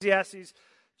Ecclesiastes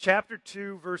chapter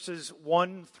 2, verses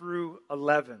 1 through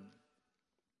 11.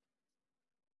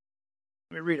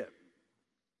 Let me read it.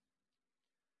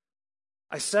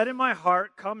 I said in my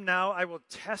heart, come now, I will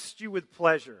test you with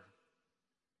pleasure.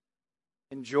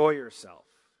 Enjoy yourself.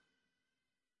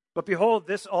 But behold,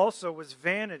 this also was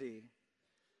vanity.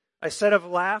 I said of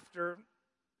laughter,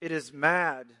 it is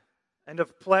mad, and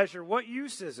of pleasure, what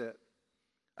use is it?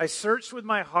 I searched with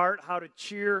my heart how to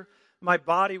cheer my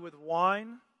body with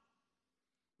wine,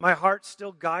 my heart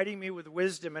still guiding me with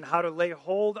wisdom, and how to lay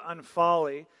hold on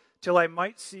folly, till I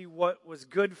might see what was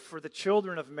good for the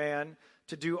children of man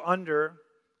to do under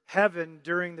heaven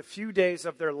during the few days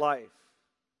of their life.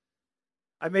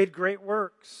 I made great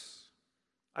works.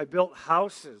 I built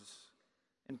houses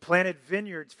and planted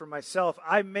vineyards for myself.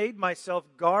 I made myself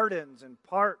gardens and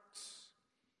parks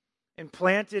and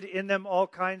planted in them all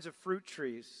kinds of fruit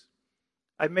trees.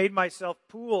 I made myself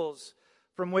pools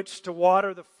from which to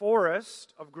water the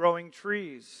forest of growing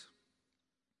trees.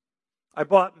 I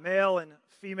bought male and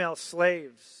female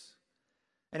slaves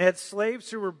and had slaves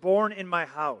who were born in my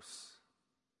house.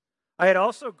 I had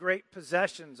also great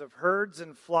possessions of herds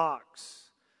and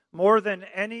flocks, more than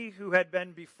any who had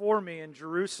been before me in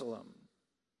Jerusalem.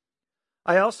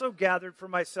 I also gathered for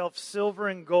myself silver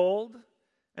and gold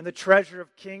and the treasure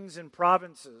of kings and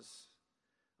provinces.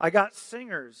 I got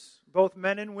singers, both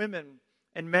men and women,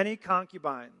 and many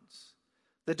concubines,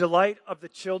 the delight of the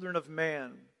children of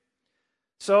man.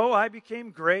 So I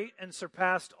became great and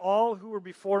surpassed all who were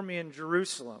before me in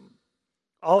Jerusalem.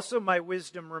 Also my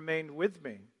wisdom remained with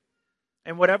me,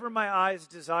 and whatever my eyes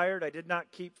desired I did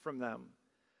not keep from them.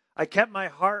 I kept my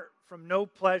heart from no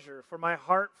pleasure, for my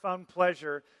heart found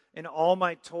pleasure in all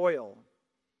my toil,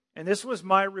 and this was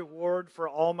my reward for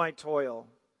all my toil.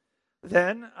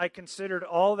 Then I considered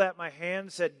all that my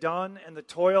hands had done and the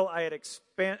toil I had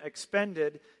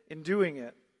expended in doing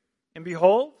it. And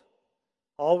behold,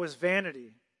 all was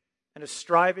vanity and a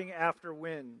striving after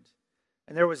wind,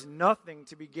 and there was nothing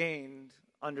to be gained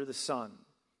under the sun.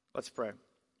 Let's pray.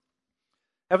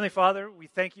 Heavenly Father, we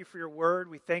thank you for your word.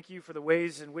 We thank you for the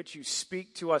ways in which you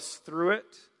speak to us through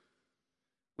it.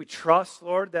 We trust,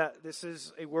 Lord, that this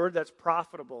is a word that's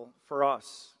profitable for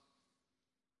us.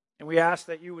 And we ask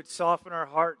that you would soften our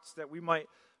hearts, that we might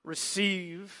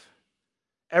receive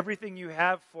everything you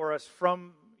have for us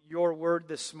from your word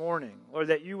this morning. Lord,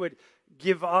 that you would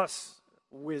give us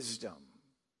wisdom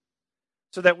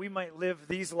so that we might live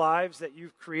these lives that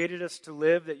you've created us to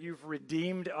live, that you've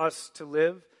redeemed us to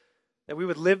live, that we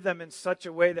would live them in such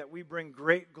a way that we bring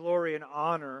great glory and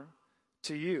honor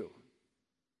to you.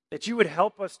 That you would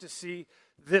help us to see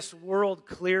this world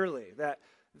clearly, that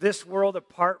this world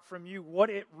apart from you, what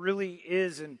it really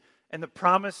is and the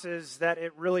promises that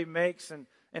it really makes and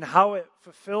how it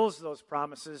fulfills those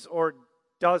promises or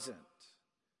doesn't.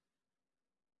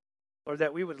 Lord,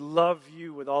 that we would love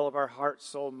you with all of our heart,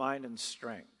 soul, mind, and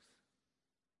strength.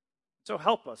 So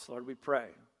help us, Lord, we pray.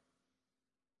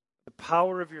 The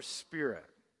power of your Spirit,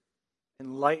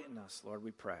 enlighten us, Lord,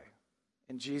 we pray.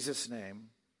 In Jesus' name,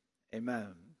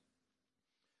 amen.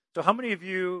 So how many of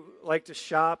you like to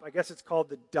shop? I guess it's called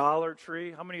the Dollar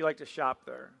Tree. How many like to shop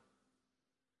there?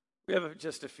 We have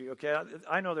just a few, okay?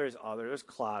 I know there's others. There's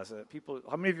Closet. People.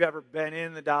 How many of you have ever been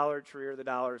in the Dollar Tree or the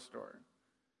dollar store?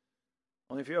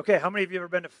 Only a few. Okay, how many of you have ever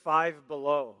been to Five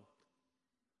Below?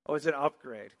 Oh, it's an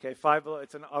upgrade. Okay, Five Below,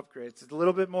 it's an upgrade. It's a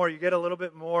little bit more. You get a little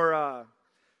bit more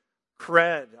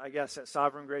cred, I guess, at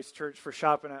Sovereign Grace Church for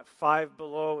shopping at Five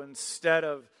Below instead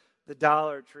of the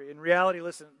Dollar Tree. In reality,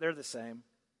 listen, they're the same.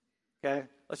 Okay,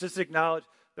 let's just acknowledge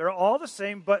they're all the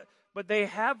same, but they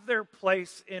have their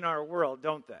place in our world,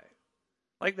 don't they?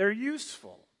 Like, they're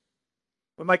useful.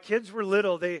 When my kids were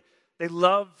little, they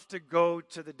loved to go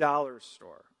to the dollar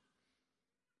store.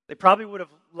 They probably would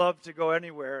have loved to go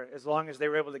anywhere as long as they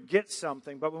were able to get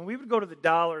something. But when we would go to the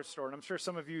dollar store, and I'm sure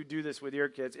some of you do this with your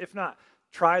kids, if not,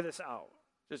 try this out.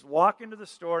 Just walk into the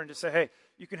store and just say, hey,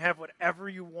 you can have whatever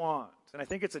you want. And I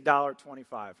think it's $1.25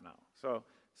 now. So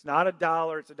it's not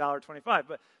 $1, it's $1.25.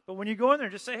 But when you go in there,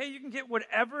 just say, hey, you can get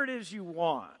whatever it is you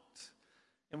want.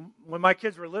 And when my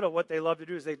kids were little, what they loved to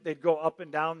do is they'd go up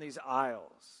and down these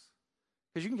aisles.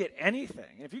 Because you can get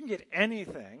anything. And if you can get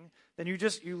anything, then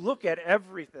you look at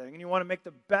everything and you want to make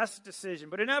the best decision.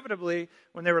 But inevitably,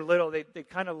 when they were little, they'd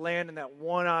kind of land in that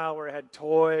one aisle where it had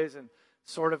toys and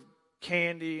sort of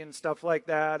candy and stuff like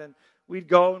that. And we'd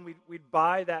go and we'd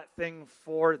buy that thing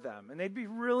for them. And they'd be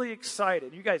really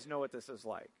excited. You guys know what this is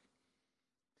like.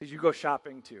 Because you go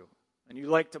shopping too. And you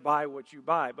like to buy what you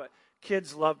buy. But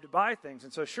kids love to buy things.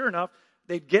 And so sure enough,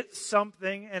 they'd get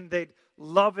something and they'd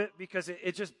love it because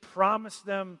it just promised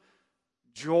them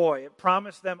joy. It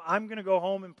promised them, I'm going to go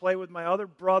home and play with my other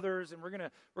brothers, and we're going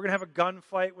to have a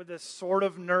gunfight with this sort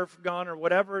of Nerf gun or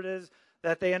whatever it is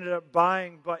that they ended up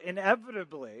buying. But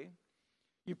inevitably,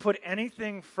 you put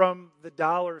anything from the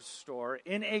dollar store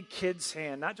in a kid's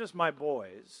hand, not just my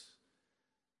boys,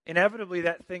 inevitably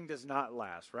that thing does not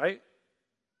last, right?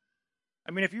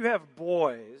 I mean, if you have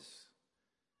boys,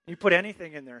 you put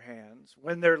anything in their hands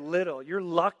when they're little, you're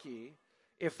lucky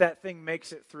if that thing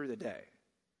makes it through the day.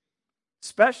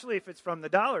 Especially if it's from the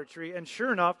Dollar Tree. And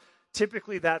sure enough,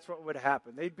 typically that's what would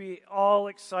happen. They'd be all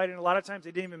excited. A lot of times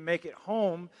they didn't even make it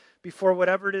home before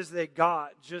whatever it is they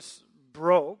got just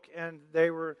broke. And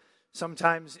they were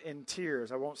sometimes in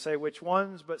tears. I won't say which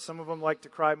ones, but some of them like to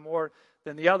cry more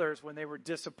than the others when they were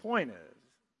disappointed.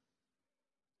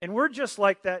 And we're just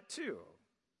like that too.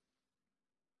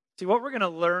 See, what we're going to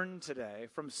learn today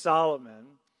from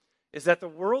Solomon is that the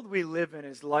world we live in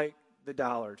is like the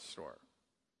dollar store.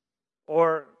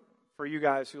 Or for you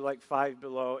guys who like Five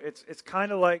Below, it's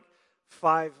kind of like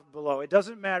Five Below. It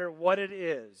doesn't matter what it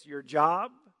is, your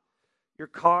job, your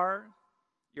car,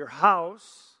 your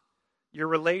house, your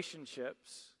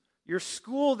relationships, your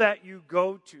school that you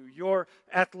go to, your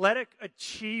athletic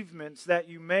achievements that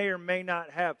you may or may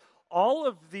not have. All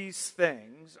of these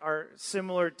things are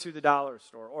similar to the dollar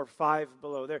store or Five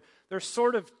Below. They're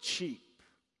sort of cheap.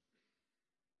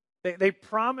 They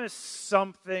promise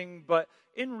something, but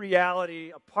in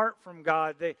reality, apart from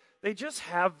God, they just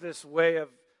have this way of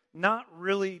not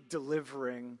really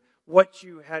delivering what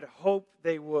you had hoped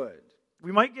they would.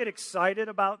 We might get excited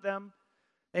about them.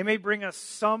 They may bring us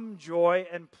some joy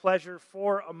and pleasure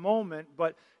for a moment,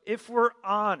 but if we're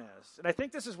honest, and I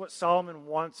think this is what Solomon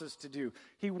wants us to do,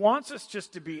 he wants us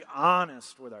just to be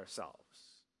honest with ourselves.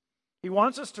 He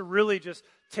wants us to really just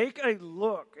take a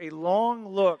long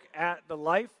look at the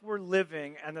life we're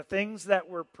living and the things that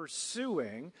we're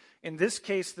pursuing. In this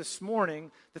case, this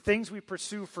morning, the things we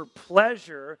pursue for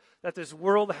pleasure that this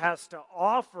world has to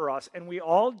offer us. And we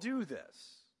all do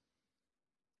this.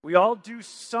 We all do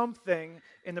something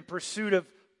in the pursuit of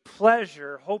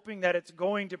pleasure, hoping that it's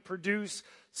going to produce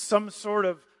some sort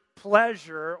of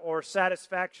pleasure or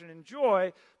satisfaction and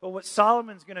joy. But what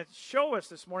Solomon's going to show us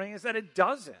this morning is that it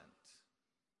doesn't.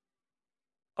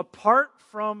 Apart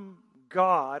from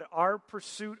God, our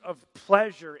pursuit of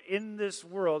pleasure in this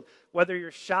world, whether you're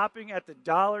shopping at the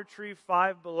Dollar Tree,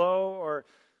 Five Below, or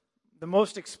the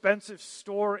most expensive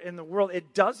store in the world,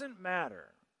 it doesn't matter.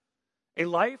 A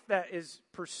life that is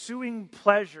pursuing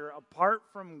pleasure apart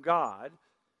from God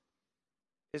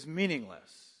is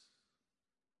meaningless.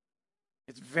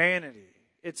 It's vanity.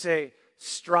 It's a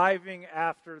striving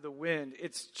after the wind.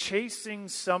 It's chasing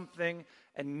something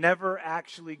and never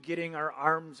actually getting our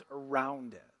arms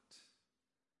around it.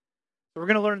 So we're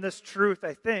going to learn this truth,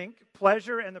 I think.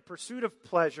 Pleasure and the pursuit of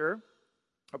pleasure,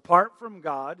 apart from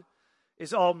God,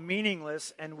 is all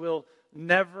meaningless and will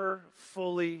never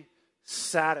fully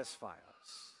satisfy us.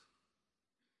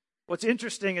 What's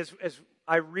interesting is as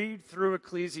I read through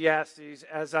Ecclesiastes,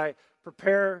 as I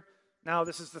prepare, now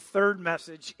this is the third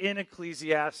message in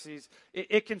Ecclesiastes,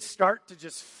 it can start to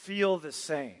just feel the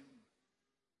same.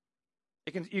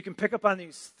 You can pick up on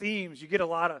these themes. You get a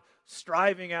lot of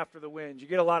striving after the wind. You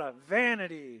get a lot of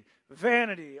vanity,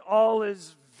 all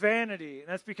is vanity. And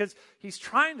that's because he's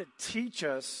trying to teach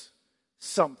us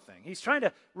something. He's trying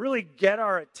to really get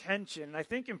our attention. And I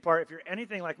think in part, if you're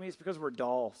anything like me, it's because we're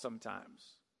dull sometimes.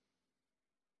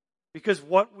 Because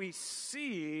what we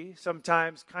see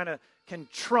sometimes kind of can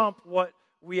trump what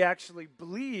we actually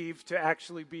believe to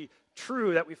actually be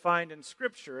true that we find in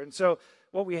Scripture. And so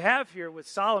what we have here with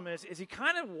Solomon is he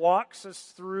kind of walks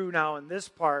us through now in this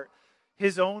part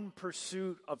his own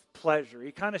pursuit of pleasure.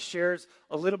 He kind of shares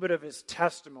a little bit of his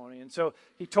testimony. And so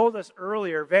he told us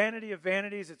earlier, vanity of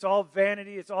vanities, it's all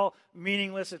vanity, it's all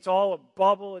meaningless, it's all a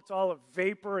bubble, it's all a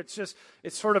vapor, it's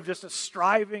sort of just a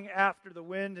striving after the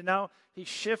wind. And now he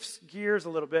shifts gears a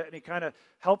little bit and he kind of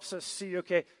helps us see,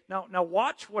 okay, now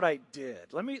watch what I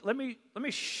did. Let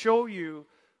me show you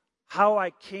how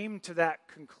I came to that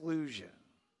conclusion.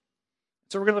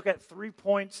 So we're going to look at 3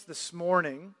 points this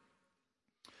morning.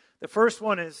 The first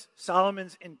one is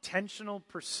Solomon's intentional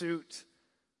pursuit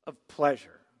of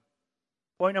pleasure.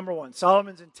 Point number 1,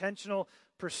 Solomon's intentional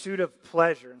pursuit of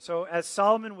pleasure. And so as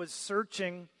Solomon was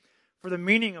searching for the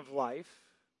meaning of life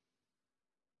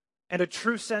and a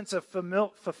true sense of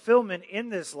fulfillment in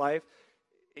this life,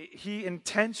 he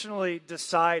intentionally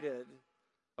decided,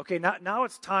 okay, now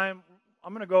it's time,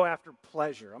 I'm going to go after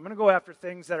pleasure. I'm going to go after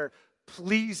things that are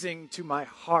pleasing to my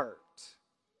heart.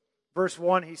 Verse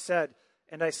 1, he said,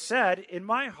 "And I said in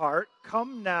my heart,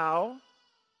 come now,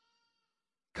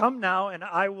 and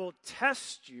I will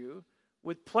test you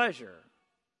with pleasure.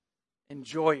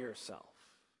 Enjoy yourself.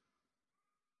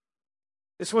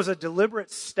 This was a deliberate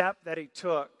step that he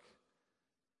took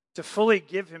to fully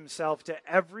give himself to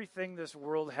everything this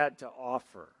world had to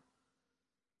offer,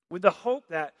 with the hope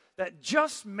that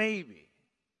just maybe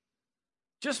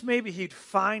he'd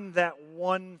find that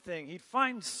one thing. He'd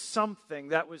find something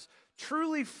that was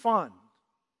truly fun,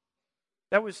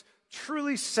 that was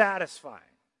truly satisfying,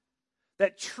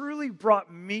 that truly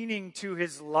brought meaning to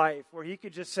his life, where he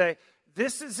could just say,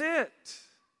 this is it.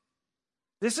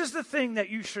 This is the thing that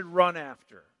you should run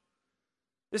after.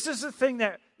 This is the thing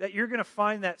that you're going to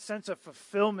find that sense of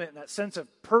fulfillment and that sense of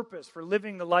purpose for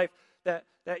living the life that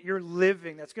you're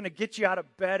living, that's going to get you out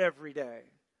of bed every day.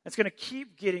 That's going to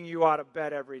keep getting you out of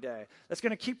bed every day. That's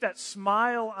going to keep that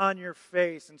smile on your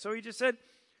face. And so he just said,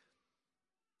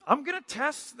 I'm going to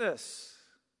test this.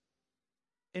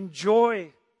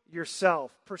 Enjoy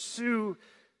yourself. Pursue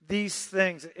these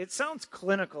things. It sounds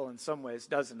clinical in some ways,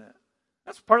 doesn't it?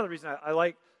 That's part of the reason I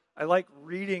like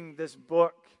reading this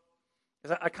book.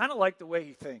 Is I kind of like the way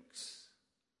he thinks.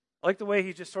 I like the way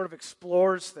he just sort of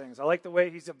explores things. I like the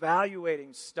way he's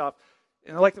evaluating stuff.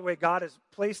 And I like the way God has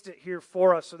placed it here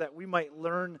for us so that we might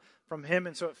learn from him.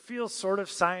 And so it feels sort of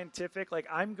scientific, like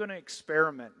I'm going to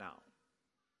experiment now.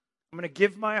 I'm going to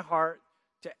give my heart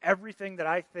to everything that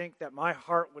I think that my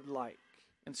heart would like.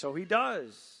 And so he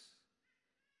does.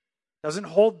 Doesn't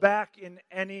hold back in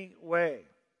any way.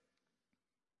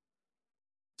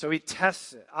 So he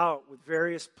tests it out with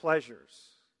various pleasures.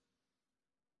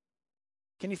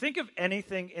 Can you think of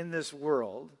anything in this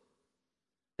world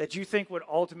that you think would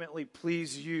ultimately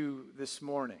please you this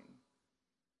morning?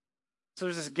 So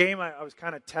there's this game I was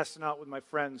kind of testing out with my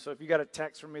friends. So if you got a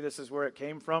text from me, this is where it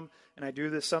came from. And I do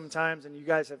this sometimes. And you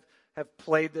guys have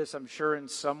played this, I'm sure, in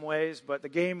some ways. But the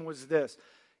game was this.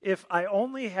 If I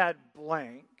only had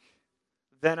blank,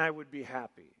 then I would be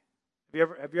happy.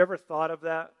 Have you ever thought of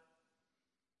that?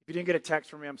 If you didn't get a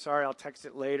text from me, I'm sorry, I'll text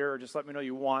it later, or just let me know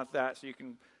you want that so you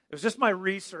can. It was just my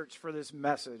research for this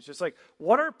message. Just like,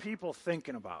 what are people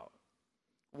thinking about?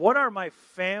 What are my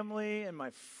family and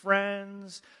my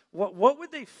friends? What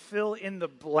would they fill in the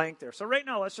blank there? So right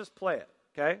now, let's just play it,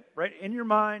 okay? Right in your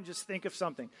mind, just think of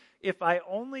something. If I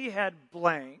only had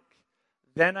blank,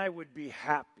 then I would be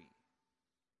happy.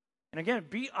 And again,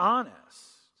 be honest.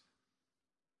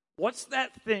 What's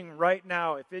that thing right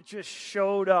now, if it just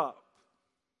showed up,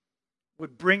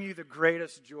 would bring you the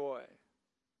greatest joy,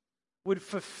 would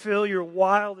fulfill your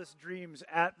wildest dreams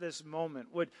at this moment?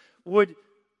 Would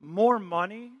more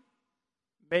money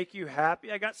make you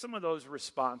happy? I got some of those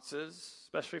responses,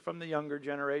 especially from the younger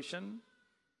generation.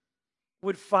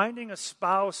 Would finding a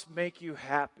spouse make you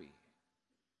happy?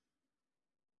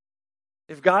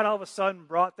 If God all of a sudden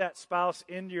brought that spouse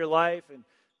into your life and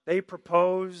they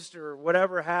proposed or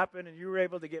whatever happened and you were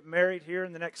able to get married here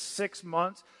in the next 6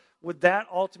 months, would that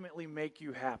ultimately make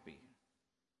you happy?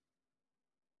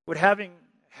 Would having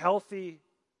healthy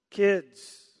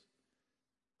kids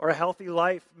or a healthy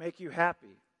life make you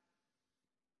happy?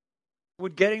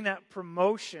 Would getting that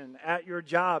promotion at your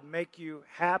job make you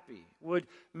happy? Would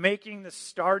making the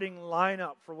starting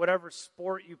lineup for whatever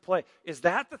sport you play, is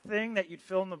that the thing that you'd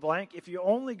fill in the blank? If you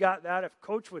only got that, if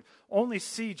coach would only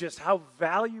see just how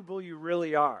valuable you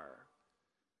really are,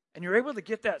 and you're able to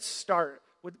get that start,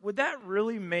 would that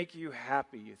really make you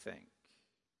happy, you think?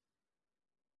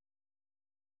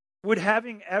 Would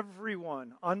having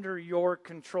everyone under your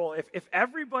control, if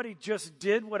everybody just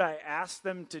did what I asked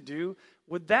them to do,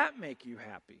 would that make you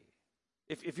happy?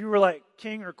 If you were like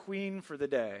king or queen for the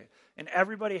day, and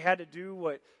everybody had to do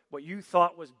what you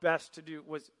thought was best to do,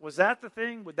 was that the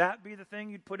thing? Would that be the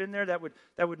thing you'd put in there that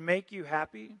would make you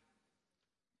happy?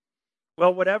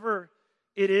 Well, whatever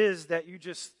it is that you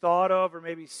just thought of or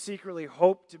maybe secretly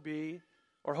hope to be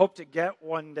or hope to get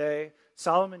one day,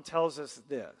 Solomon tells us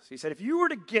this. He said, if you were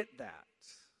to get that,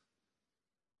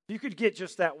 if you could get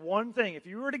just that one thing, if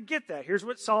you were to get that, here's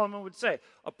what Solomon would say.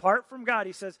 Apart from God,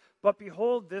 he says, but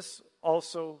behold, this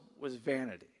also was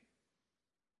vanity.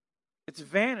 It's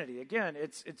vanity. Again,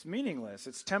 it's meaningless.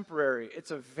 It's temporary.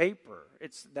 It's a vapor.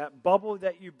 It's that bubble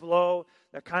that you blow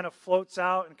that kind of floats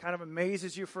out and kind of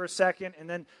amazes you for a second, and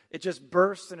then it just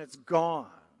bursts and it's gone.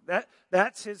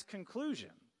 That's his conclusion.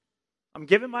 I'm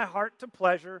giving my heart to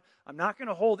pleasure. I'm not going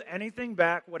to hold anything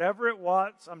back, whatever it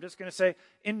wants. I'm just going to say,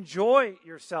 enjoy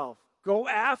yourself. Go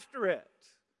after it.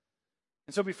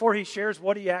 And so before he shares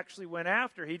what he actually went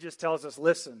after, he just tells us,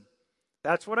 listen,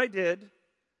 that's what I did,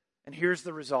 and here's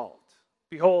the result.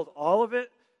 Behold, all of it,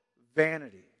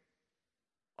 vanity.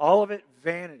 All of it,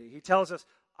 vanity. He tells us,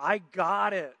 I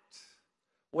got it.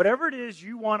 Whatever it is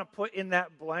you want to put in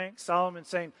that blank, Solomon's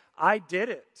saying, I did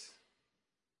it.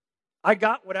 I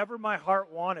got whatever my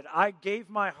heart wanted. I gave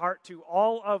my heart to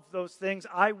all of those things.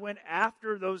 I went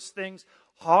after those things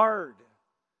hard.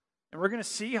 And we're going to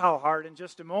see how hard in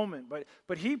just a moment.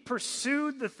 But he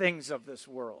pursued the things of this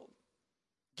world,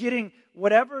 getting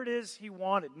whatever it is he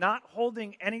wanted, not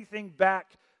holding anything back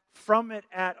from it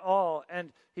at all.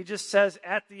 And he just says,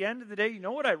 at the end of the day, you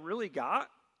know what I really got?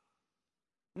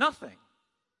 Nothing.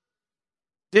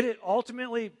 Did it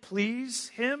ultimately please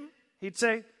him? He'd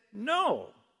say, no.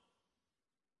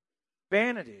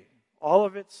 Vanity. All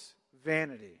of it's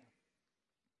vanity.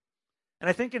 And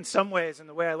I think in some ways, in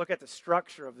the way I look at the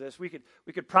structure of this, we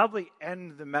could probably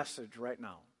end the message right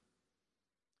now.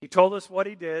 He told us what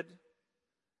he did,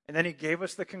 and then he gave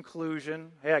us the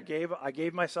conclusion. Hey, I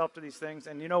gave myself to these things,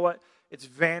 and you know what? It's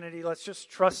vanity. Let's just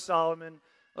trust Solomon.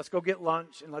 Let's go get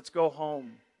lunch, and let's go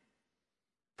home.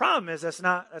 Problem is, that's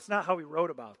not how he wrote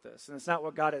about this, and it's not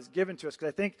what God has given to us, because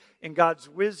I think in God's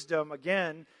wisdom,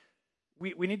 again,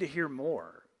 we need to hear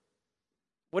more.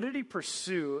 What did he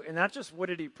pursue? And not just what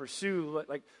did he pursue,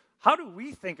 like how do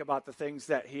we think about the things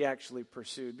that he actually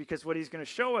pursued? Because what he's going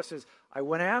to show us is, I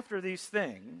went after these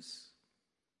things.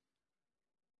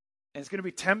 And it's going to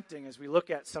be tempting as we look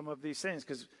at some of these things,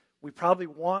 because we probably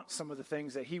want some of the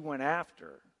things that he went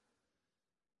after.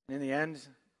 And in the end,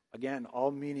 again,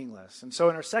 all meaningless. And so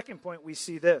in our second point, we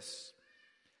see this.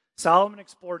 Solomon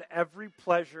explored every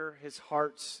pleasure his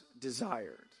heart's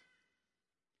desired.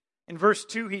 In verse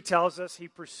 2, he tells us he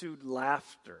pursued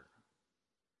laughter.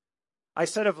 I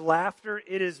said of laughter,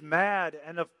 it is mad,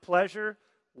 and of pleasure,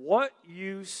 what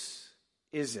use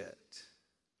is it?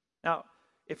 Now,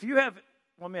 if you have,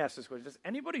 let me ask this question. Does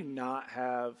anybody not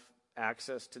have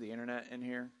access to the internet in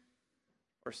here?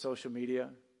 Or social media?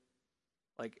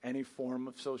 Like any form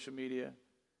of social media?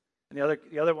 And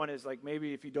the other one is like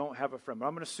maybe if you don't have a friend. But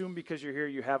I'm going to assume because you're here,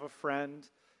 you have a friend,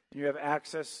 and you have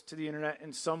access to the internet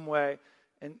in some way.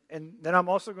 And then I'm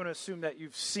also going to assume that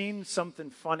you've seen something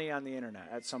funny on the internet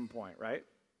at some point, right?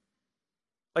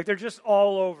 Like they're just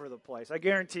all over the place. I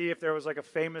guarantee if there was like a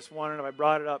famous one and if I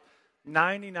brought it up,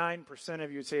 99%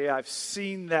 of you would say, yeah, I've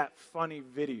seen that funny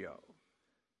video.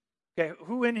 Okay,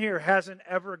 who in here hasn't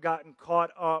ever gotten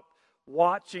caught up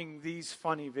watching these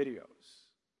funny videos?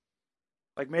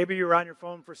 Like maybe you were on your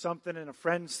phone for something and a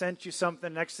friend sent you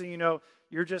something. Next thing you know,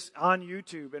 you're just on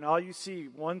YouTube and all you see,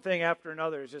 one thing after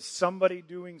another, is just somebody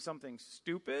doing something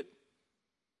stupid,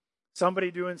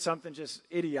 somebody doing something just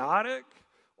idiotic,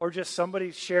 or just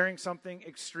somebody sharing something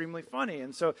extremely funny.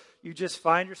 And so you just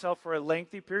find yourself for a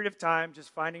lengthy period of time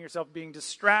just finding yourself being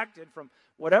distracted from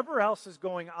whatever else is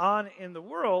going on in the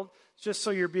world, just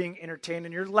so you're being entertained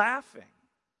and you're laughing.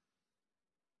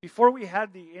 Before we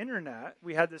had the internet,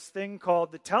 we had this thing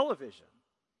called the television,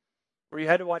 where you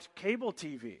had to watch cable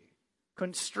TV.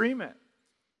 Couldn't stream it.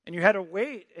 And you had to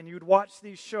wait, and you'd watch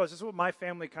these shows. This is what my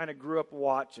family kind of grew up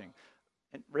watching.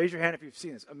 And raise your hand if you've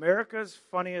seen this. America's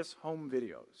Funniest Home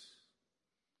Videos.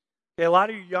 Okay, a lot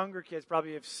of you younger kids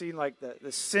probably have seen like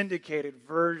the syndicated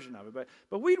version of it.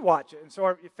 But we'd watch it. And so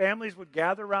our families would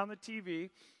gather around the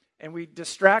TV, and we'd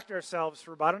distract ourselves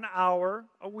for about an hour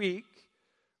a week,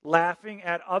 laughing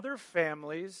at other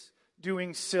families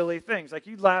doing silly things. Like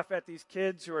you'd laugh at these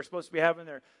kids who are supposed to be having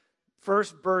their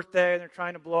first birthday and they're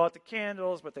trying to blow out the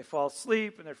candles, but they fall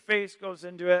asleep and their face goes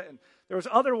into it. And there was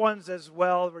other ones as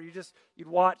well where you'd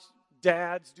watch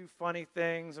dads do funny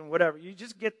things and whatever. You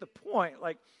just get the point.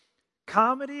 Like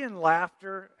comedy and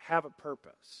laughter have a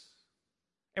purpose.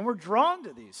 And we're drawn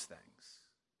to these things.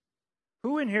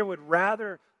 Who in here would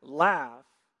rather laugh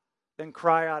than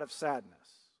cry out of sadness?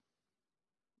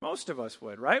 Most of us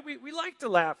would, right? We like to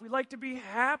laugh. We like to be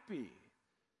happy.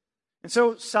 And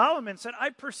so Solomon said, I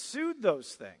pursued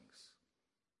those things.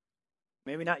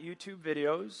 Maybe not YouTube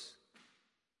videos,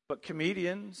 but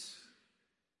comedians,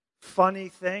 funny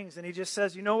things. And he just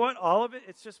says, you know what? All of it,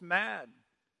 it's just mad.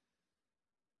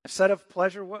 Instead of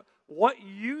pleasure, what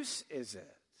use is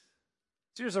it?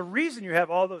 See, there's a reason you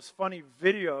have all those funny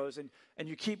videos and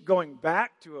you keep going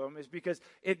back to them, is because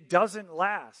it doesn't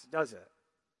last, does it?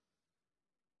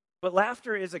 But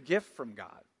laughter is a gift from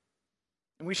God.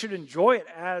 And we should enjoy it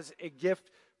as a gift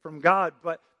from God,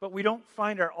 but we don't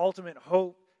find our ultimate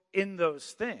hope in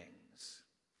those things.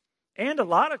 And a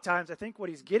lot of times, I think what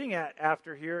he's getting at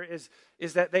after here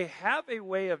is that they have a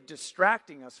way of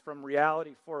distracting us from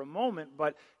reality for a moment,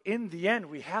 but in the end,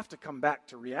 we have to come back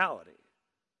to reality.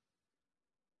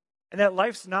 And that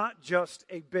life's not just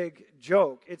a big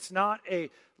joke. It's not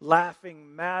a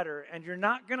laughing matter, and you're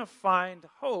not going to find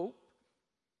hope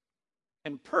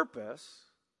and purpose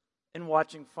in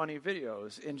watching funny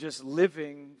videos, in just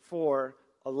living for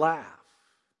a laugh,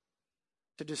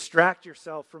 to distract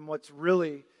yourself from what's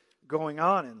really going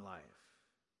on in life.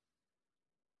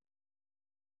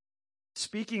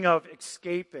 Speaking of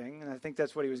escaping, and I think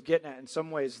that's what he was getting at in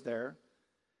some ways there,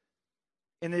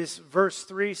 in this verse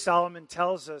 3, Solomon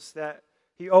tells us that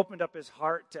he opened up his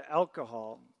heart to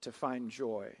alcohol to find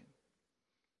joy.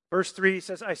 Verse 3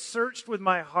 says, I searched with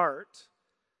my heart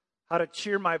how to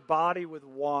cheer my body with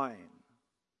wine,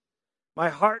 my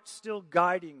heart still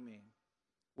guiding me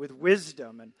with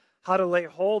wisdom, and how to lay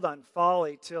hold on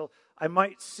folly till I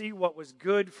might see what was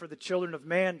good for the children of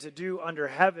man to do under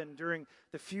heaven during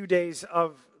the few days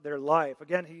of their life.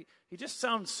 Again, he just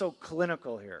sounds so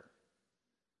clinical here.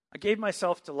 I gave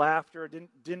myself to laughter,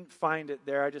 didn't find it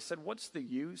there. I just said, what's the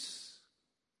use?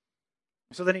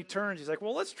 So then he turns, he's like,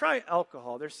 well, let's try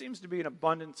alcohol. There seems to be an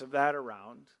abundance of that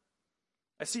around.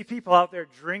 I see people out there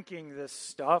drinking this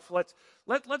stuff.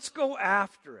 Let's go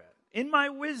after it in my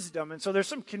wisdom. And so there's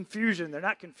some confusion. They're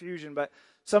not confusion, but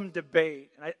some debate.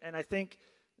 And I think,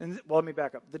 let me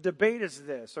back up. The debate is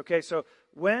this, okay? So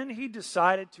when he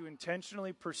decided to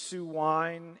intentionally pursue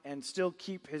wine and still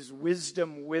keep his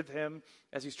wisdom with him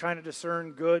as he's trying to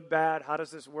discern good, bad, how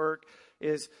does this work,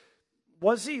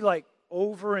 was he like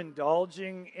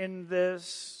overindulging in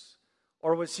this?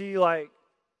 Or was he like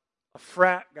a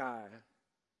frat guy?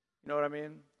 You know what I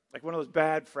mean? Like one of those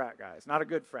bad frat guys. Not a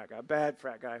good frat guy, a bad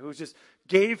frat guy who just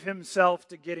gave himself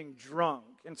to getting drunk.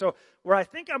 And so where I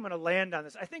think I'm going to land on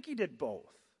this, I think he did both.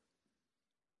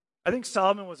 I think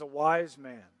Solomon was a wise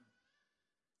man.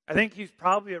 I think he's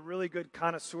probably a really good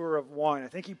connoisseur of wine. I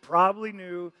think he probably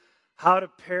knew how to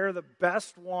pair the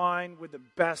best wine with the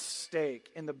best steak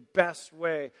in the best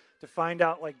way to find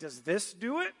out, like, does this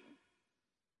do it?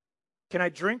 Can I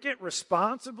drink it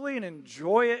responsibly and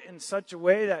enjoy it in such a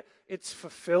way that it's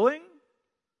fulfilling?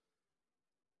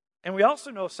 And we also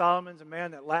know Solomon's a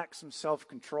man that lacks some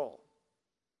self-control.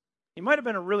 He might have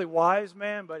been a really wise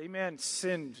man, but he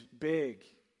sinned big.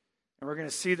 And we're going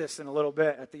to see this in a little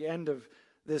bit at the end of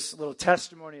this little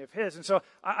testimony of his. And so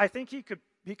I think he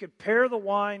could pair the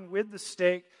wine with the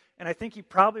steak, and I think he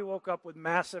probably woke up with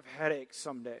massive headaches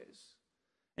some days.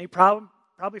 And he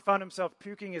probably found himself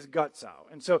puking his guts out.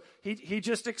 And so he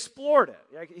just explored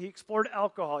it. He explored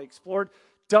alcohol. He explored,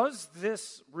 does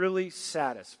this really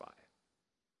satisfy?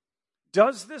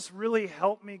 Does this really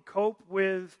help me cope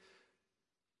with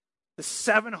the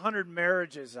 700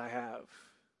 marriages I have?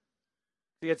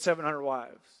 He had 700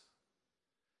 wives.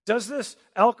 Does this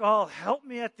alcohol help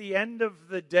me at the end of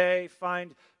the day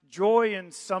find joy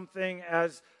in something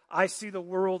as I see the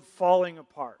world falling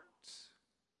apart?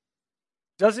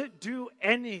 Does it do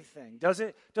anything? Does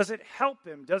it help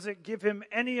him? Does it give him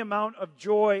any amount of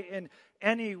joy in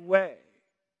any way?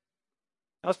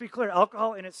 Now, let's be clear.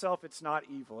 Alcohol in itself, it's not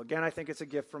evil. Again, I think it's a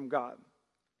gift from God.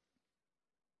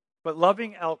 But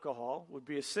loving alcohol would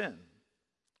be a sin.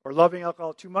 Or loving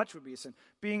alcohol too much would be a sin.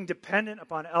 Being dependent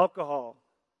upon alcohol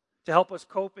to help us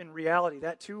cope in reality,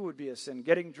 that too would be a sin.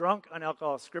 Getting drunk on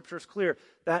alcohol, Scripture's clear,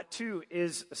 that too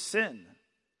is a sin.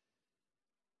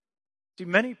 See,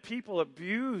 many people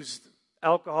abused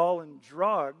alcohol and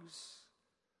drugs,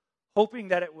 hoping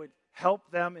that it would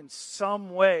help them in some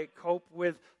way cope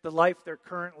with the life they're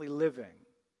currently living.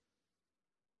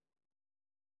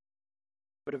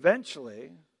 But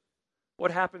eventually, what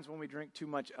happens when we drink too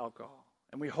much alcohol?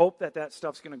 And we hope that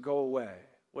stuff's going to go away,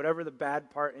 whatever the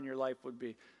bad part in your life would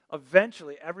be.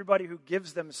 Eventually, everybody who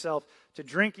gives themselves to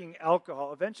drinking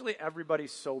alcohol, eventually everybody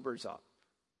sobers up.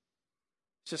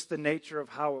 It's just the nature of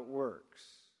how it works.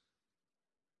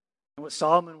 And what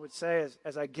Solomon would say is,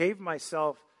 as I gave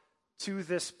myself to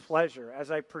this pleasure,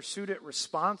 as I pursued it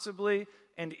responsibly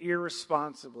and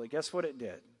irresponsibly, guess what it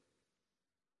did?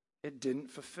 It didn't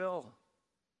fulfill.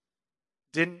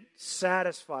 Didn't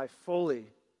satisfy fully.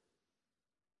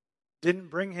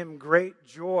 Didn't bring him great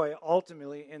joy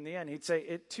ultimately in the end. He'd say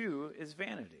it too is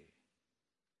vanity.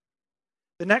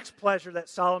 The next pleasure that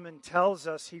Solomon tells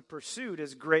us he pursued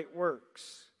is great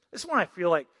works. This one I feel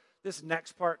like this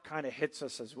next part kind of hits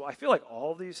us as well. I feel like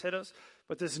all these hit us,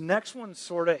 but this next one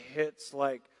sort of hits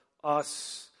like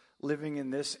us living in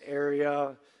this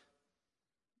area.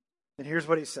 And here's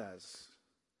what he says.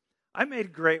 I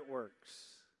made great works.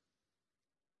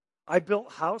 I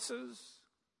built houses,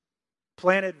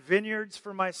 planted vineyards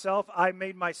for myself. I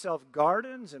made myself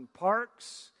gardens and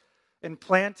parks and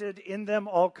planted in them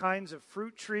all kinds of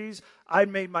fruit trees. I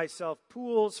made myself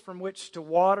pools from which to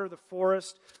water the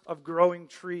forest of growing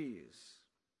trees.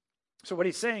 So what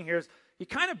he's saying here is he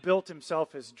kind of built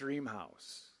himself his dream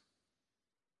house.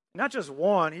 Not just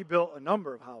one, he built a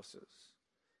number of houses.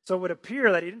 So it would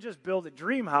appear that he didn't just build a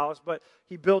dream house, but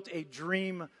he built a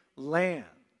dream land.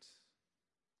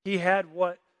 He had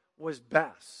what was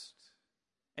best.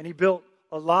 And he built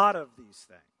a lot of these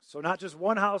things. So not just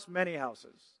one house, many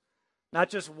houses. Not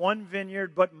just one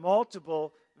vineyard, but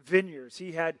multiple vineyards.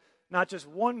 He had not just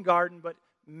one garden, but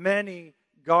many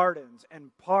gardens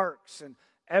and parks and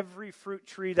every fruit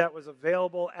tree that was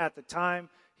available at the time.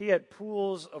 He had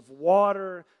pools of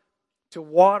water to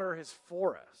water his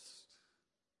forest.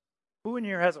 Who in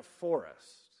here has a forest?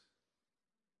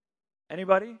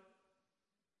 Anybody?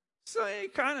 So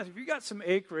if you got some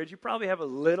acreage, you probably have a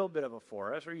little bit of a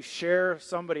forest, or you share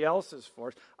somebody else's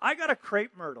forest. I got a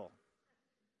crepe myrtle.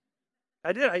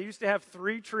 I did. I used to have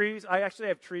 3 trees. I actually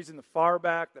have trees in the far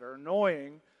back that are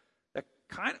annoying.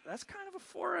 That's kind of a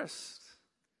forest.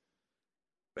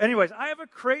 But anyways, I have a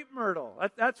crepe myrtle.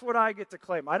 That's what I get to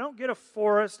claim. I don't get a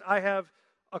forest. I have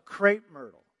a crepe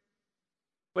myrtle.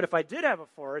 But if I did have a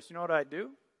forest, you know what I'd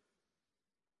do?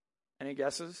 Any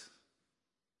guesses?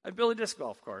 I'd build a disc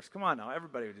golf course. Come on now,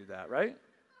 everybody would do that, right?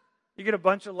 You get a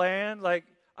bunch of land,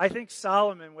 I think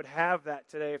Solomon would have that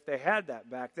today if they had that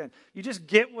back then. You just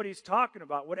get what he's talking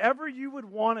about. Whatever you would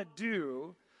want to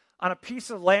do on a piece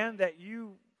of land that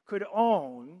you could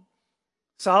own,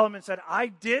 Solomon said, I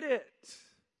did it.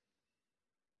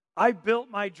 I built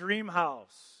my dream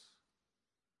house.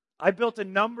 I built a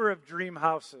number of dream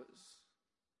houses.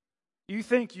 You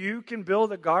think you can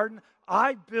build a garden?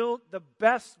 I built the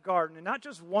best garden. And not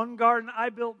just one garden, I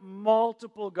built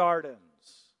multiple gardens.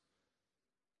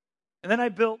 And then I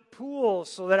built pools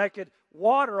so that I could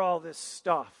water all this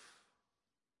stuff.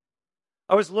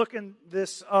 I was looking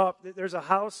this up. There's a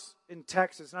house in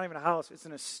Texas. Not even a house. It's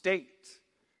an estate.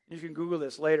 You can Google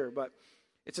this later. But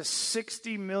it's a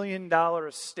 $60 million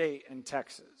estate in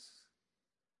Texas.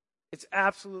 It's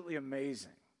absolutely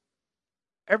amazing.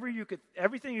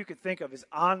 Everything you could think of is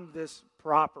on this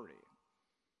property.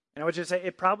 And I would just say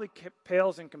it probably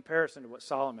pales in comparison to what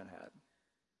Solomon had.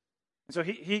 And so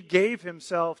he gave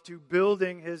himself to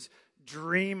building his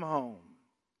dream home.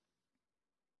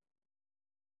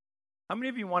 How many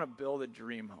of you want to build a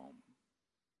dream home?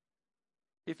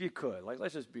 If you could,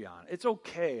 let's just be honest. It's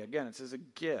okay. Again, it's as a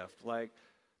gift.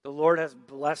 The Lord has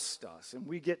blessed us, and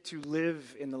we get to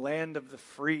live in the land of the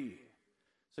free.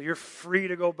 So you're free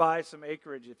to go buy some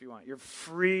acreage if you want. You're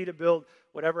free to build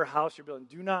whatever house you're building.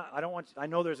 I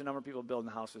know there's a number of people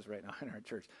building houses right now in our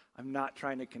church. I'm not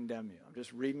trying to condemn you. I'm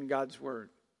just reading God's word.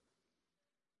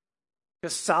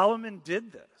 Because Solomon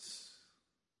did this.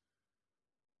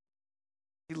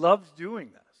 He loved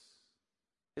doing this.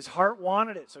 His heart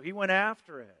wanted it, so he went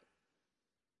after it.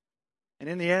 And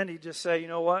in the end, he just said, you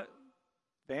know what?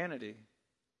 Vanity.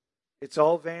 It's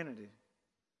all vanity.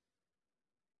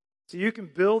 So you can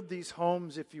build these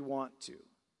homes if you want to.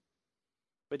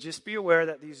 But just be aware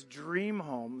that these dream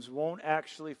homes won't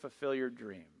actually fulfill your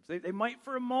dreams. They might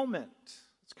for a moment.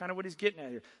 That's kind of what he's getting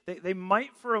at here. They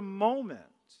might for a moment.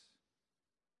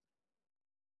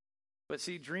 But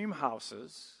see, dream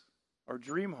houses or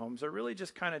dream homes are really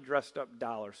just kind of dressed up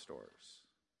dollar stores.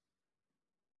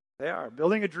 They are.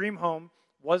 Building a dream home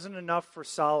wasn't enough for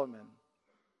Solomon.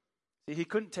 See, he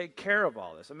couldn't take care of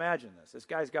all this. Imagine this. This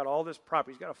guy's got all this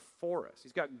property. He's got a forest.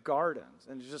 He's got gardens.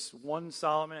 And there's just one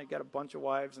Solomon. He got a bunch of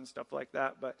wives and stuff like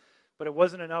that. But it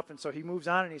wasn't enough. And so he moves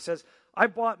on and he says, I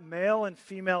bought male and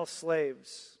female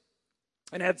slaves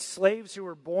and had slaves who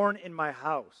were born in my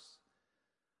house.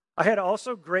 I had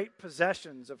also great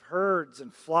possessions of herds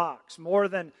and flocks, more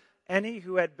than any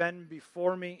who had been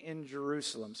before me in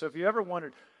Jerusalem. So if you ever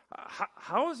wondered,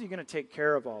 how is he going to take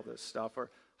care of all this stuff? Or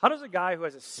how does a guy who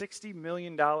has a $60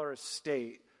 million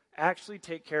estate actually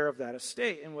take care of that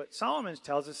estate? And what Solomon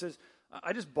tells us is,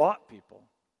 I just bought people.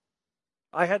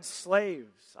 I had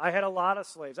slaves. I had a lot of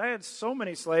slaves. I had so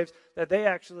many slaves that they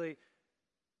actually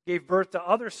gave birth to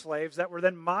other slaves that were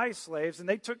then my slaves, and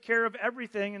they took care of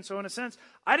everything. And so in a sense,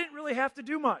 I didn't really have to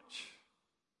do much.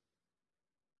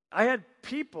 I had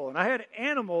people and I had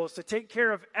animals to take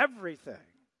care of everything.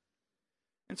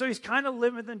 And so he's kind of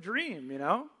living the dream,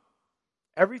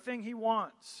 Everything he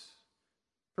wants,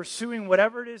 pursuing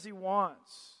whatever it is he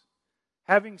wants,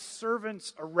 having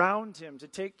servants around him to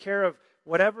take care of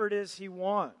whatever it is he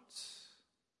wants.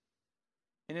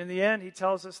 And in the end, he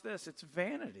tells us this, it's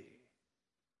vanity.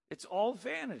 It's all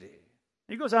vanity.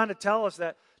 He goes on to tell us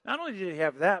that not only did he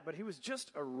have that, but he was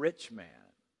just a rich man,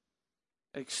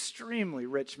 an extremely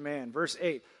rich man. Verse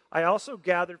 8, I also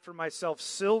gathered for myself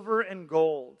silver and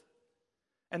gold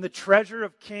and the treasure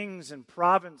of kings and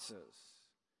provinces.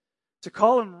 To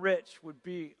call him rich would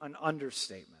be an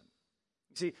understatement.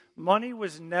 You see, money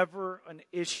was never an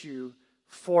issue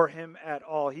for him at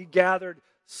all. He gathered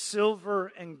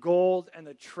silver and gold and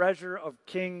the treasure of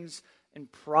kings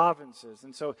and provinces.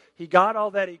 And so he got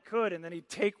all that he could, and then he'd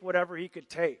take whatever he could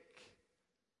take.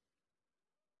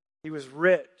 He was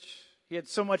rich. He had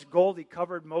so much gold, he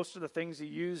covered most of the things he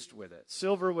used with it.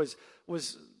 Silver was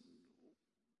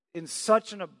in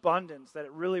such an abundance that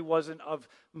it really wasn't of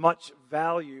much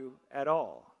value at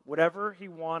all. Whatever he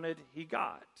wanted, he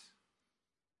got.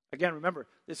 Again, remember,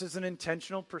 this is an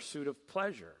intentional pursuit of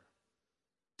pleasure.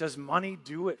 Does money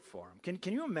do it for him?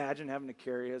 Can you imagine having to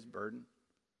carry his burden?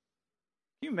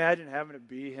 Can you imagine having to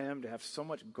be him, to have so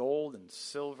much gold and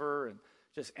silver and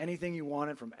just anything you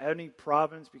wanted from any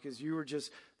province because you were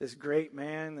just this great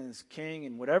man and this king,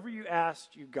 and whatever you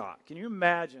asked, you got? Can you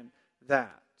imagine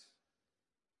that?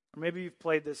 Or maybe you've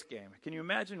played this game. Can you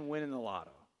imagine winning the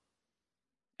lotto?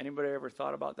 Anybody ever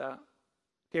thought about that?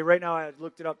 Okay, right now I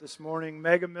looked it up this morning.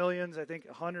 Mega Millions, I think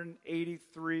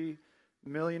 $183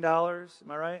 million. Am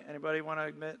I right? Anybody want to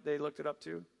admit they looked it up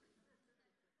too?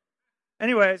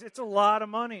 Anyways, it's a lot of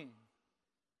money.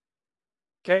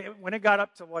 Okay, when it got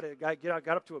up to what it got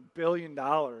up to $1 billion,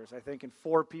 I think, and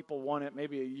 4 people won it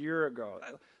maybe a year ago.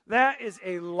 That is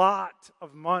a lot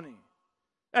of money.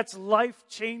 That's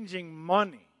life-changing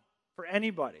money for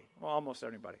anybody. Well, almost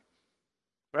anybody.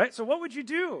 Right? So what would you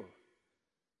do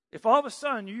if all of a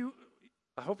sudden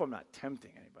I hope I'm not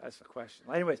tempting anybody. That's the question.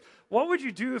 Anyways, what would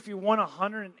you do if you won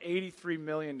 $183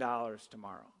 million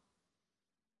tomorrow?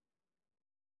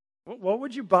 What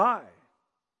would you buy?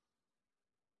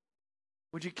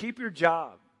 Would you keep your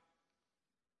job?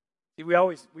 See,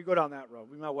 we go down that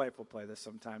road. My wife will play this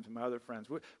sometimes, and my other friends.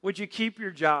 Would you keep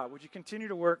your job? Would you continue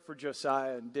to work for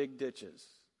Josiah and dig ditches?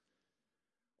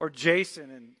 Or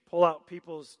Jason and pull out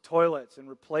people's toilets and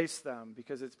replace them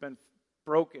because it's been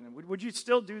broken? And would you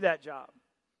still do that job?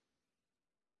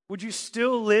 Would you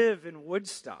still live in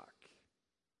Woodstock?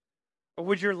 Or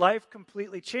would your life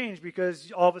completely change because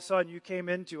all of a sudden you came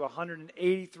into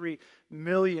 $183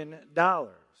 million? Well,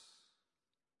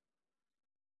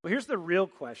 here's the real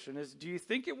question is, do you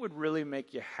think it would really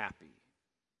make you happy?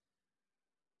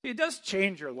 It does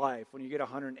change your life when you get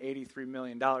 $183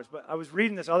 million. But I was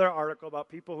reading this other article about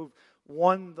people who've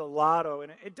won the lotto,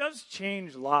 and it does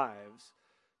change lives.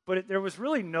 But there was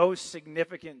really no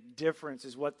significant difference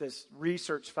is what this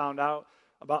research found out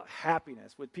about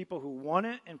happiness with people who won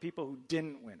it and people who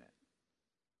didn't win it.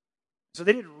 So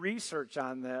they did research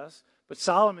on this, but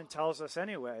Solomon tells us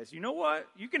anyways, you know what?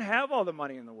 You can have all the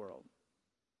money in the world.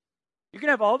 You can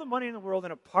have all the money in the world,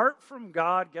 and apart from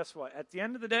God, guess what? At the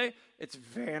end of the day, it's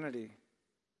vanity.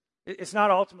 It's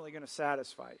not ultimately going to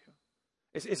satisfy you.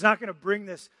 It's not going to bring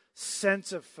this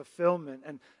sense of fulfillment.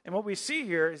 And what we see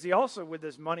here is he also, with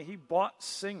this money, he bought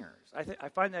singers. I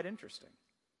find that interesting.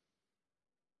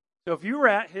 So if you were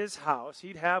at his house,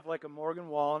 he'd have like a Morgan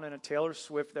Wallen and a Taylor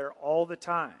Swift there all the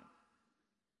time.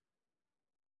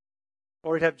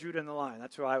 Or he'd have Judah and the Lion.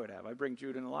 That's who I would have. I'd bring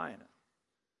Judah and the Lion in.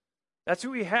 That's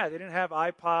who he had. They didn't have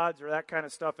iPods or that kind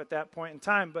of stuff at that point in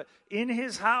time. But in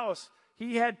his house,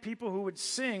 he had people who would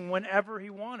sing whenever he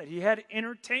wanted. He had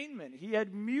entertainment. He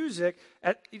had music.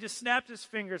 He just snapped his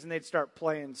fingers and they'd start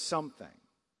playing something.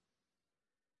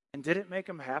 And did it make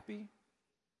him happy?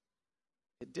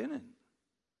 It didn't.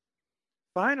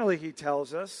 Finally, he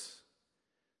tells us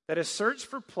that his search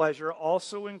for pleasure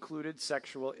also included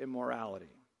sexual immorality.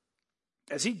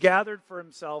 As he gathered for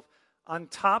himself on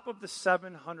top of the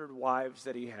 700 wives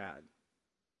that he had,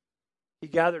 he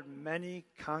gathered many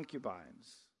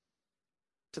concubines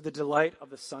to the delight of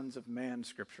the sons of man,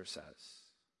 Scripture says.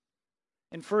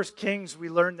 In 1 Kings, we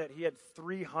learn that he had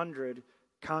 300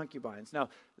 concubines. Now,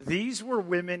 these were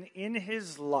women in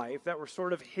his life that were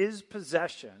sort of his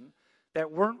possession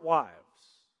that weren't wives.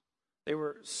 They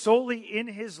were solely in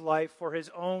his life for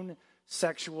his own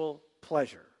sexual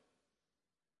pleasure.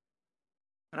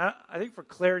 And I think for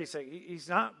clarity's sake, he's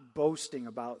not boasting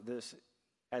about this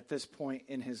at this point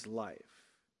in his life.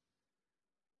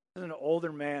 This is an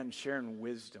older man sharing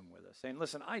wisdom with us, saying,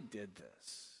 listen, I did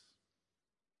this.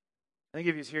 I think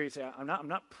if he's here, he'd say, I'm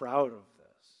not proud of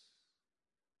this,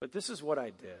 but this is what I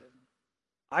did.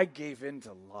 I gave in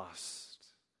to lust.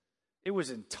 It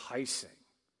was enticing.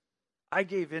 I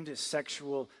gave in to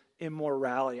sexual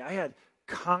immorality. I had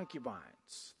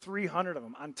concubines, 300 of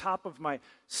them, on top of my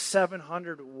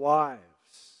 700 wives.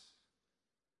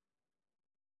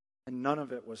 And none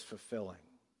of it was fulfilling.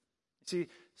 See,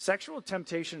 sexual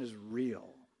temptation is real.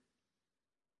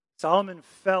 Solomon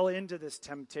fell into this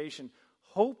temptation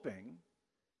hoping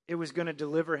it was going to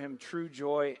deliver him true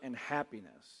joy and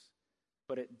happiness,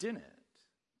 but it didn't.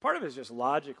 Part of it is just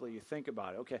logically, you think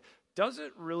about it. Okay, does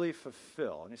it really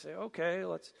fulfill? And you say, okay,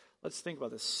 let's think about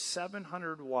this.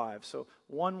 700 wives. So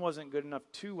one wasn't good enough,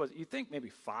 two was. You think maybe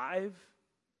 5?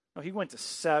 No, he went to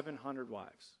 700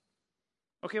 wives.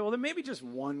 Okay, well then maybe just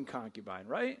one concubine,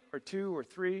 right? Or 2 or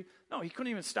 3. No, he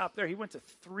couldn't even stop there. He went to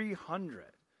 300.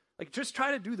 Like, just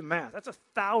try to do the math. That's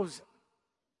 1,000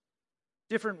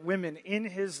 different women in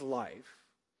his life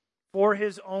for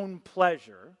his own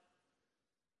pleasure.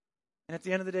 And at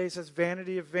the end of the day, he says,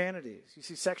 vanity of vanities. You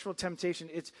see, sexual temptation,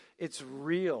 it's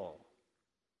real.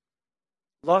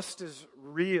 Lust is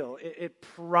real. It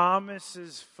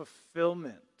promises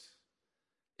fulfillment.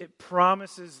 It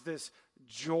promises this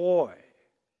joy.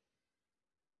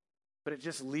 But it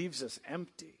just leaves us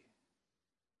empty.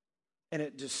 And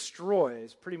it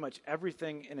destroys pretty much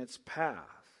everything in its path.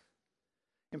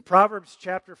 In Proverbs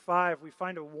chapter 5, we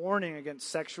find a warning against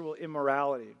sexual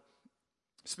immorality,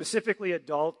 specifically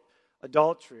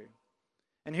adultery.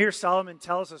 And here Solomon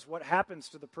tells us what happens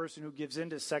to the person who gives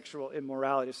into sexual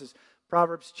immorality. This is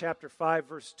Proverbs chapter 5,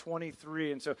 verse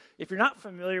 23. And so if you're not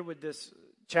familiar with this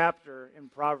chapter in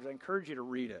Proverbs, I encourage you to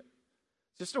read it.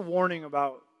 It's just a warning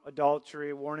about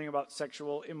adultery, a warning about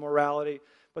sexual immorality.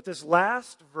 But this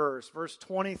last verse, verse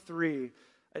 23,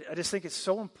 I just think it's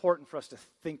so important for us to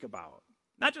think about.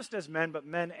 Not just as men, but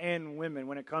men and women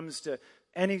when it comes to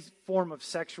any form of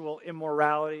sexual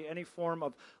immorality, any form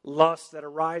of lust that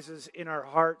arises in our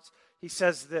hearts. He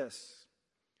says this,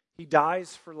 he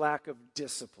dies for lack of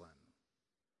discipline.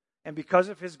 And because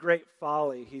of his great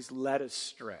folly, he's led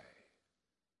astray.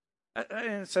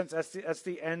 In a sense, that's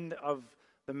the end of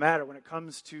the matter when it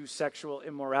comes to sexual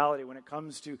immorality, when it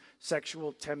comes to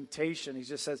sexual temptation. He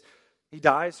just says he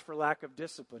dies for lack of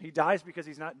discipline. He dies because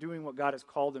he's not doing what God has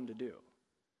called him to do.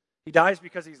 He dies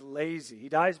because he's lazy. He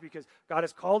dies because God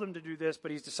has called him to do this,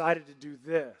 but he's decided to do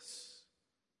this.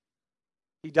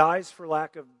 He dies for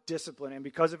lack of discipline, and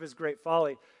because of his great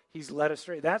folly, he's led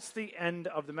astray. That's the end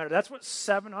of the matter. That's what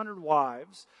 700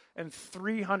 wives and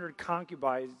 300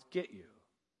 concubines get you.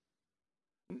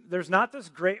 There's not this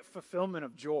great fulfillment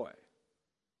of joy.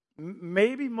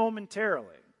 Maybe momentarily,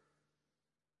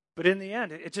 but in the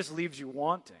end, it just leaves you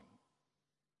wanting.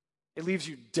 It leaves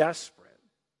you desperate.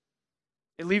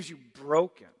 It leaves you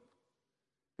broken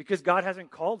because God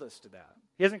hasn't called us to that.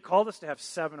 He hasn't called us to have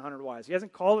 700 wives. He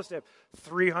hasn't called us to have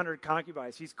 300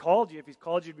 concubines. He's called you, if he's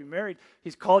called you to be married,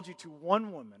 he's called you to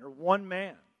one woman or one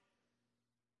man.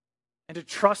 And to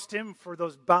trust him for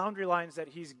those boundary lines that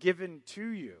he's given to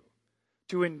you.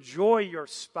 To enjoy your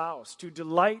spouse, to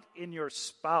delight in your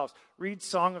spouse. Read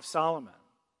Song of Solomon.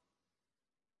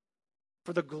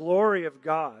 For the glory of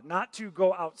God, not to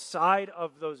go outside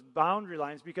of those boundary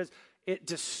lines because it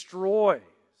destroys.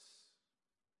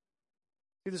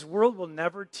 See, this world will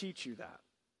never teach you that.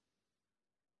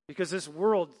 Because this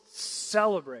world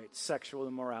celebrates sexual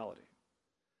immorality.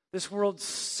 This world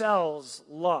sells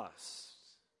lust.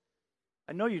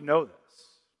 I know you know this.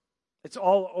 It's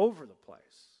all over the place.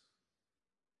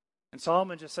 And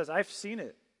Solomon just says, I've seen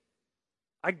it.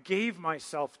 I gave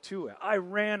myself to it. I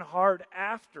ran hard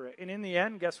after it. And in the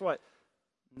end, guess what?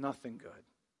 Nothing good.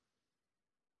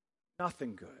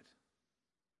 Nothing good.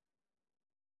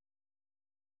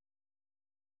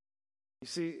 You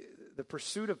see, the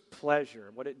pursuit of pleasure,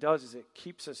 what it does is it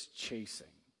keeps us chasing,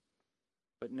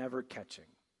 but never catching.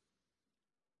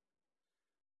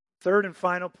 Third and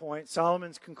final point,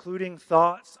 Solomon's concluding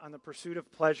thoughts on the pursuit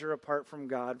of pleasure apart from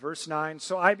God. Verse 9,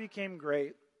 so I became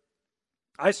great.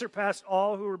 I surpassed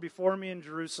all who were before me in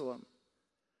Jerusalem.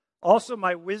 Also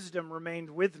my wisdom remained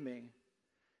with me.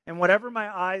 And whatever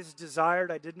my eyes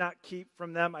desired, I did not keep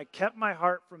from them. I kept my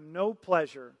heart from no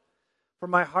pleasure. For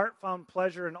my heart found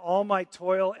pleasure in all my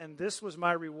toil, and this was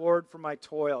my reward for my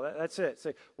toil. That's it.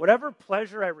 Say, whatever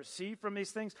pleasure I received from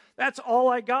these things, that's all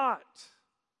I got.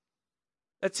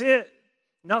 That's it.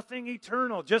 Nothing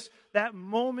eternal. Just that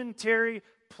momentary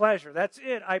pleasure. That's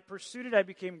it. I pursued it. I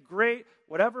became great.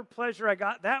 Whatever pleasure I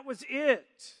got, that was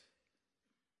it.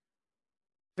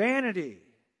 Vanity.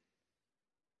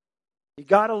 He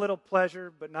got a little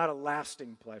pleasure, but not a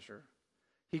lasting pleasure.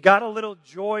 He got a little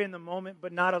joy in the moment,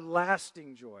 but not a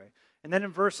lasting joy. And then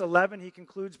in verse 11, he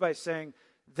concludes by saying,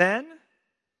 then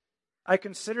I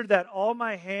considered that all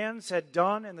my hands had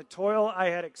done and the toil I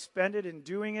had expended in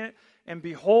doing it. And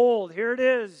behold, here it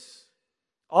is.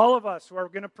 All of us who are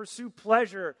going to pursue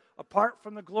pleasure apart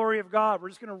from the glory of God. We're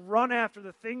just going to run after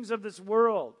the things of this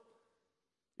world.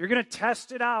 You're going to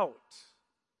test it out.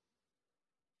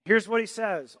 Here's what he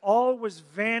says. All was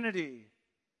vanity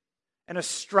and a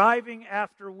striving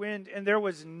after wind, and there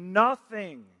was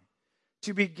nothing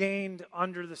to be gained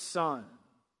under the sun.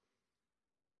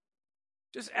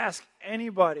 Just ask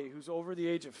anybody who's over the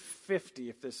age of 50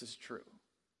 if this is true.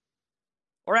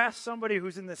 Or ask somebody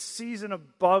who's in the season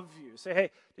above you. Say,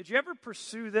 hey, did you ever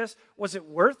pursue this? Was it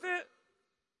worth it?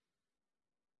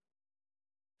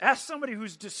 Ask somebody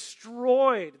who's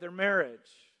destroyed their marriage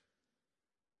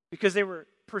because they were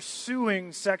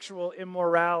pursuing sexual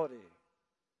immorality.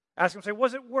 Ask them, say,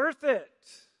 was it worth it?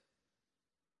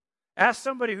 Ask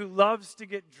somebody who loves to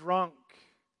get drunk.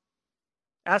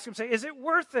 Ask them, say, is it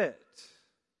worth it?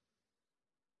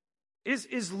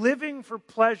 Is living for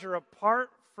pleasure apart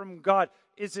from God,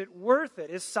 is it worth it?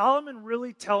 Is Solomon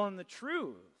really telling the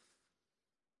truth?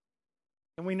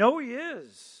 And we know he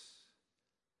is.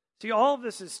 See, all of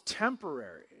this is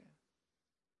temporary.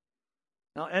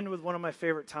 And I'll end with one of my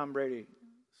favorite Tom Brady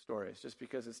stories, just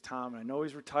because it's Tom, and I know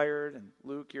he's retired, and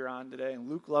Luke, you're on today, and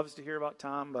Luke loves to hear about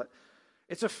Tom, but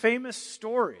it's a famous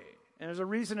story, and there's a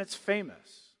reason it's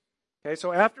famous. Okay,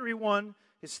 so after he won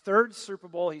his third Super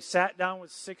Bowl, he sat down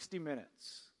with 60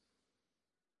 Minutes.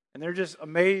 And they're just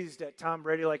amazed at Tom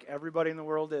Brady like everybody in the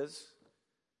world is.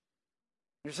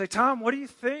 And you say, Tom, what do you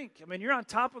think? I mean, you're on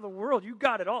top of the world. You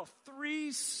got it all.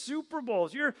 3 Super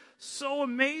Bowls. You're so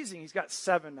amazing. He's got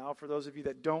 7 now, for those of you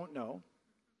that don't know.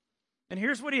 And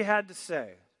here's what he had to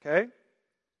say, okay?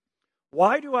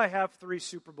 Why do I have 3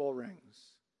 Super Bowl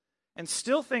rings and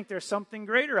still think there's something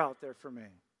greater out there for me?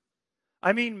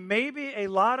 I mean, maybe a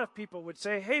lot of people would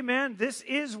say, hey man, this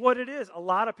is what it is. A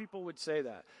lot of people would say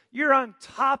that. You're on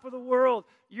top of the world.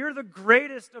 You're the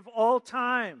greatest of all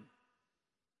time.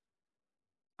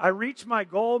 I reached my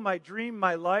goal, my dream,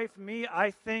 my life. Me, I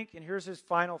think, and here's his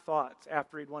final thoughts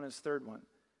after he'd won his third one.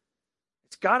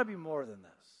 It's got to be more than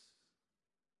this.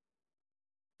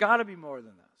 Got to be more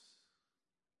than this.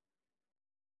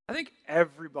 I think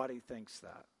everybody thinks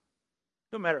that.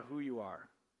 No matter who you are.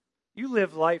 You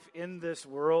live life in this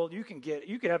world, you could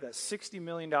have that $60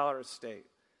 million estate,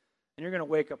 and you're going to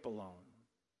wake up alone.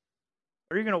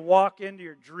 Or you're going to walk into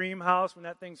your dream house when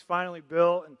that thing's finally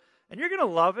built, and you're going to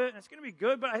love it, and it's going to be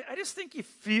good, but I just think you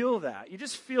feel that. You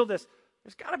just feel this,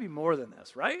 there's got to be more than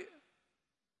this, right?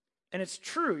 And it's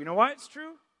true. You know why it's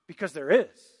true? Because there is.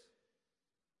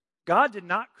 God did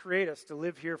not create us to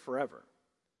live here forever.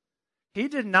 He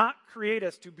did not create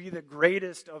us to be the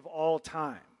greatest of all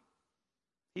time.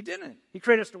 He didn't. He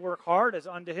created us to work hard as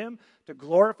unto Him, to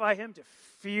glorify Him, to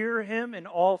fear Him in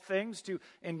all things, to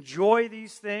enjoy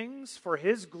these things for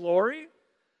His glory.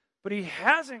 But He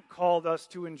hasn't called us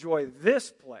to enjoy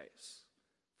this place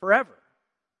forever.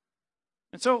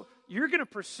 And so you're going to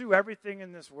pursue everything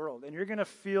in this world, and you're going to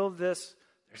feel this,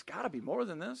 there's got to be more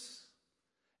than this.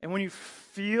 And when you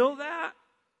feel that,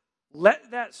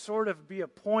 let that sort of be a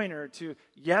pointer to,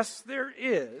 yes, there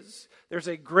is. There's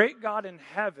a great God in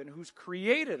heaven who's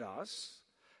created us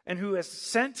and who has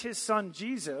sent His Son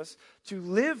Jesus to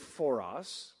live for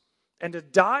us and to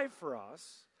die for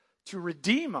us, to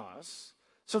redeem us,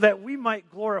 so that we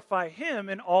might glorify Him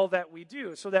in all that we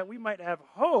do, so that we might have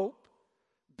hope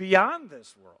beyond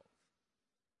this world.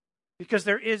 Because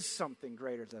there is something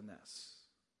greater than this.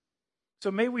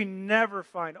 So may we never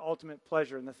find ultimate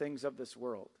pleasure in the things of this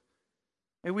world.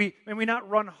 May we not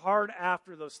run hard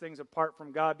after those things apart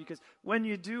from God, because when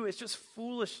you do, it's just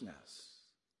foolishness.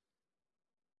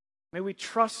 May we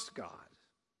trust God.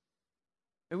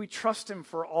 May we trust Him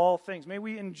for all things. May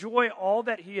we enjoy all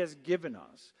that He has given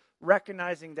us,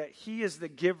 recognizing that He is the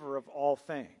giver of all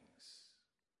things,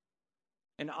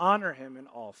 and honor Him in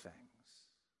all things.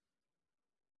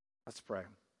 Let's pray.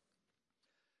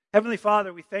 Heavenly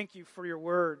Father, we thank You for Your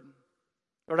word.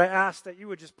 Lord, I ask that You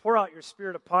would just pour out Your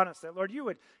Spirit upon us, that, Lord, You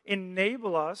would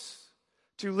enable us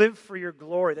to live for Your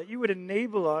glory, that You would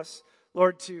enable us,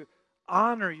 Lord, to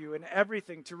honor You in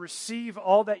everything, to receive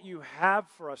all that You have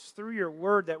for us through Your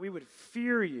word, that we would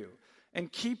fear You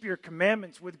and keep Your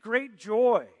commandments with great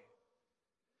joy.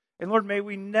 And Lord, may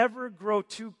we never grow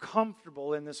too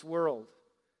comfortable in this world,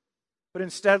 but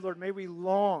instead, Lord, may we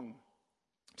long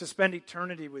to spend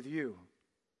eternity with You.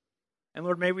 And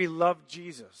Lord, may we love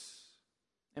Jesus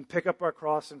and pick up our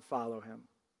cross and follow Him.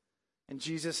 In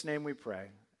Jesus' name we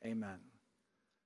pray. Amen.